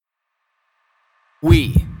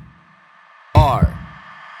We are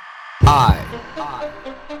I.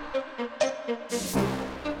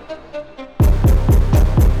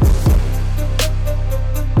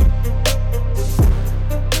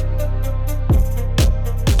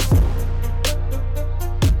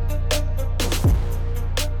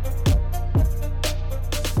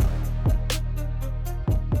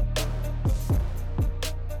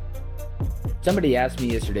 Somebody asked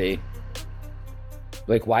me yesterday,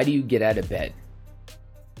 like, why do you get out of bed?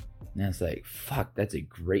 And I was like, fuck, that's a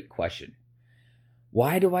great question.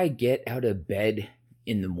 Why do I get out of bed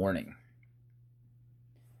in the morning?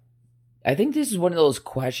 I think this is one of those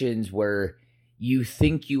questions where you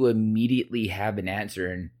think you immediately have an answer.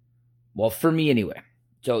 And, well, for me anyway.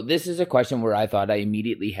 So this is a question where I thought I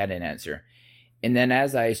immediately had an answer. And then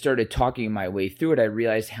as I started talking my way through it, I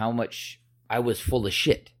realized how much I was full of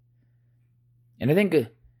shit. And I think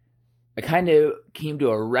I kind of came to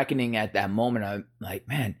a reckoning at that moment. I'm like,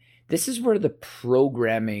 man, this is where the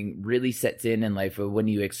programming really sets in life when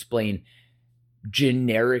you explain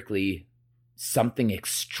generically something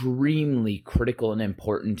extremely critical and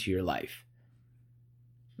important to your life.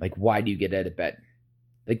 Like, why do you get out of bed?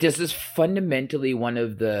 Like, this is fundamentally one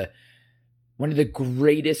of the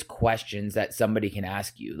greatest questions that somebody can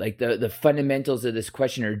ask you. Like, the fundamentals of this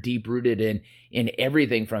question are deep rooted in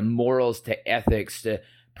everything from morals to ethics to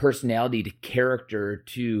personality to character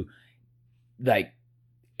to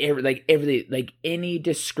everything, like any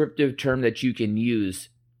descriptive term that you can use.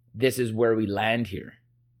 This is where we land here.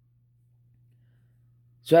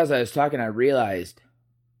 So as I was talking, I realized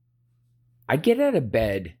I get out of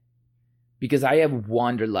bed because I have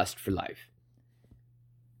wanderlust for life.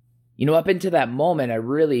 You know, up until that moment, I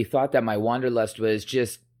really thought that my wanderlust was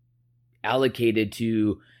just allocated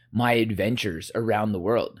to my adventures around the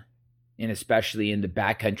world. And especially in the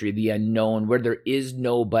backcountry, the unknown, where there is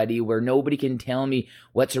nobody, where nobody can tell me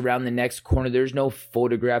what's around the next corner. There's no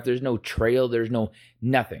photograph, there's no trail, there's no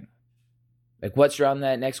nothing. Like, what's around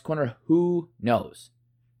that next corner? Who knows?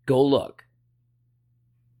 Go look.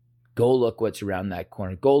 Go look what's around that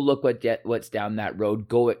corner. Go look what's down that road.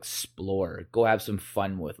 Go explore. Go have some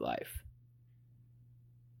fun with life.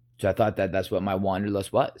 So I thought that that's what my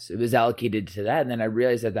wanderlust was. It was allocated to that. And then I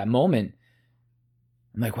realized at that moment,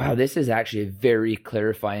 I'm like, wow, this is actually a very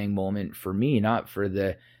clarifying moment for me, not for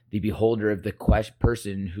the beholder of the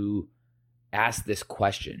person who asked this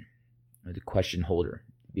question, or the question holder,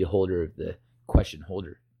 beholder of the question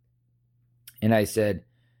holder. And I said,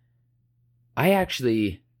 I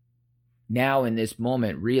actually now in this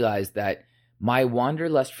moment realize that my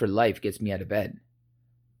wanderlust for life gets me out of bed.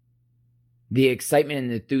 The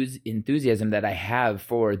excitement and enthusiasm that I have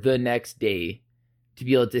for the next day to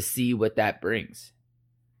be able to see what that brings.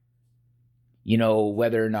 You know,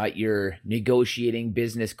 whether or not you're negotiating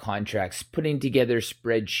business contracts, putting together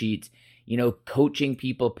spreadsheets, you know, coaching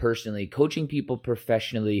people personally, coaching people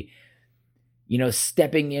professionally, you know,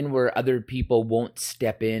 stepping in where other people won't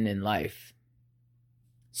step in life,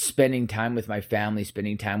 spending time with my family,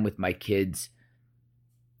 spending time with my kids,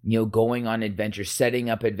 you know, going on adventures, setting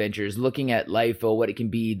up adventures, looking at life, what it can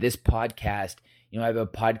be, this podcast. You know, I have a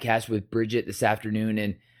podcast with Bridget this afternoon,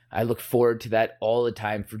 and I look forward to that all the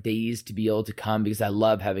time for days to be able to come because I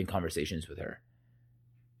love having conversations with her.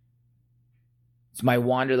 It's my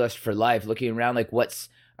wanderlust for life, looking around like what's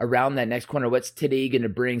around that next corner. What's today going to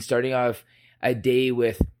bring? Starting off a day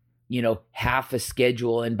with, you know, half a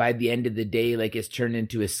schedule, and by the end of the day, like, it's turned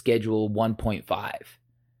into a schedule 1.5.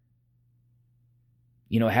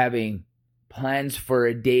 You know, having plans for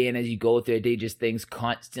a day, and as you go through a day, just things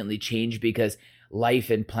constantly change because life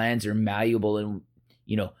and plans are malleable, and,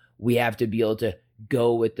 you know, we have to be able to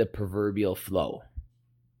go with the proverbial flow.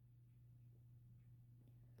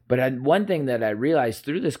 But one thing that I realized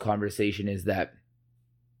through this conversation is that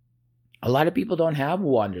a lot of people don't have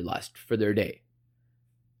wanderlust for their day.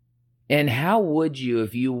 And how would you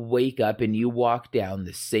if you wake up and you walk down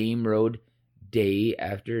the same road day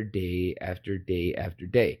after day after day after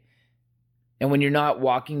day? And when you're not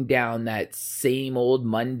walking down that same old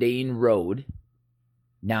mundane road,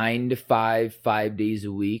 9 to 5, 5 days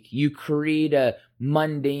a week, you create a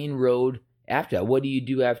mundane road after that. What do you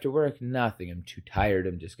do after work? Nothing. I'm too tired.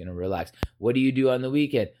 I'm just going to relax. What do you do on the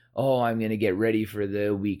weekend? Oh, I'm going to get ready for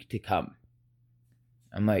the week to come.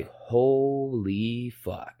 I'm like, holy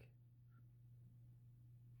fuck.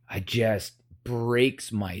 I just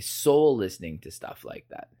breaks my soul listening to stuff like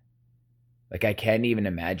that. Like, I can't even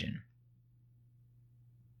imagine.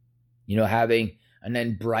 You know, having an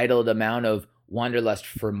unbridled amount of wanderlust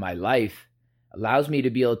for my life allows me to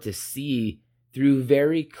be able to see through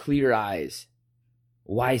very clear eyes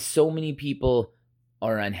why so many people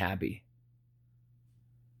are unhappy.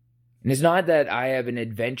 And it's not that I have an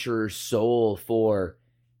adventurer's soul for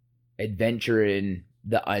adventure in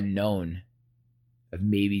the unknown of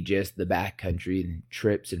maybe just the backcountry and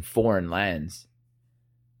trips and foreign lands.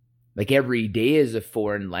 Like every day is a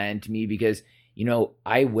foreign land to me because,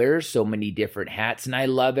 I wear so many different hats and I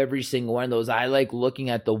love every single one of those. I like looking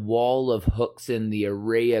at the wall of hooks and the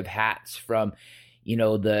array of hats from,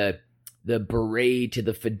 the beret to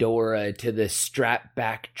the fedora to the strap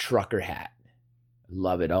back trucker hat.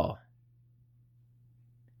 Love it all.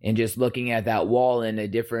 And just looking at that wall in a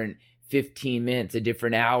different 15 minutes, a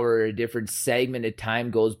different hour, a different segment of time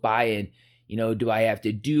goes by and, do I have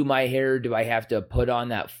to do my hair? Do I have to put on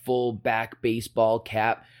that full back baseball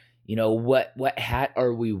cap? What hat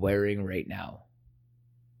are we wearing right now?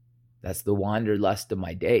 That's the wanderlust of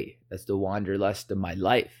my day. That's the wanderlust of my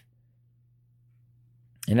life.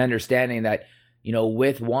 And understanding that,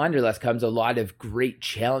 with wanderlust comes a lot of great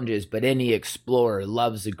challenges, but any explorer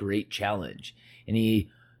loves a great challenge. Any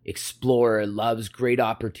explorer loves great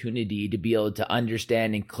opportunity to be able to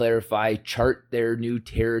understand and clarify, chart their new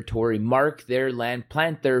territory, mark their land,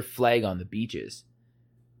 plant their flag on the beaches.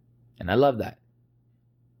 And I love that.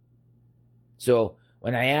 So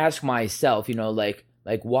when I ask myself, like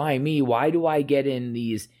why me? Why do I get in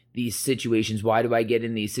these situations? Why do I get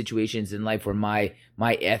in these situations in life where my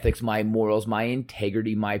ethics, my morals, my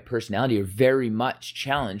integrity, my personality are very much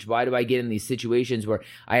challenged? Why do I get in these situations where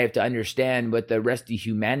I have to understand what the rest of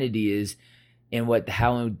humanity is and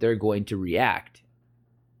how they're going to react?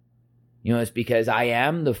 It's because I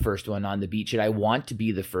am the first one on the beach and I want to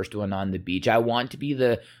be the first one on the beach. I want to be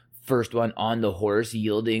the first one on the horse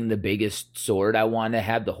yielding the biggest sword. I want to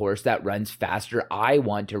have the horse that runs faster. I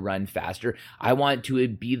want to run faster. I want to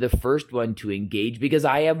be the first one to engage because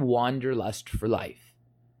I have wanderlust for life.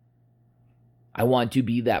 I want to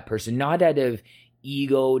be that person, not out of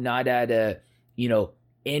ego, not out of,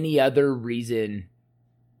 any other reason.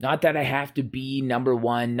 Not that I have to be number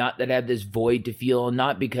one, not that I have this void to feel,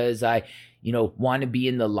 not because I, want to be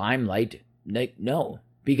in the limelight. No.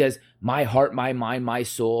 Because my heart, my mind, my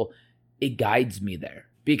soul, it guides me there.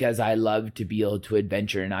 Because I love to be able to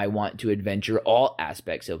adventure and I want to adventure all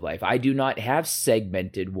aspects of life. I do not have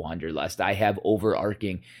segmented wanderlust. I have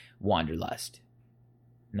overarching wanderlust.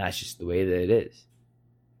 And that's just the way that it is.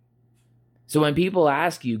 So when people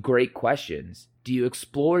ask you great questions, do you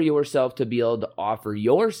explore yourself to be able to offer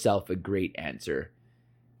yourself a great answer?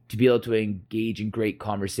 To be able to engage in great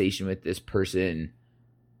conversation with this person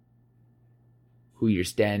who you're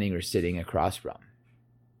standing or sitting across from?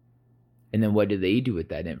 And then what do they do with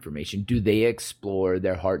that information? Do they explore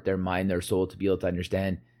their heart, their mind, their soul to be able to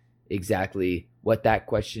understand exactly what that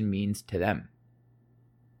question means to them?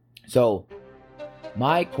 So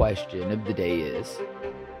my question of the day is,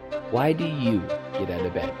 why do you get out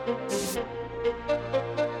of bed?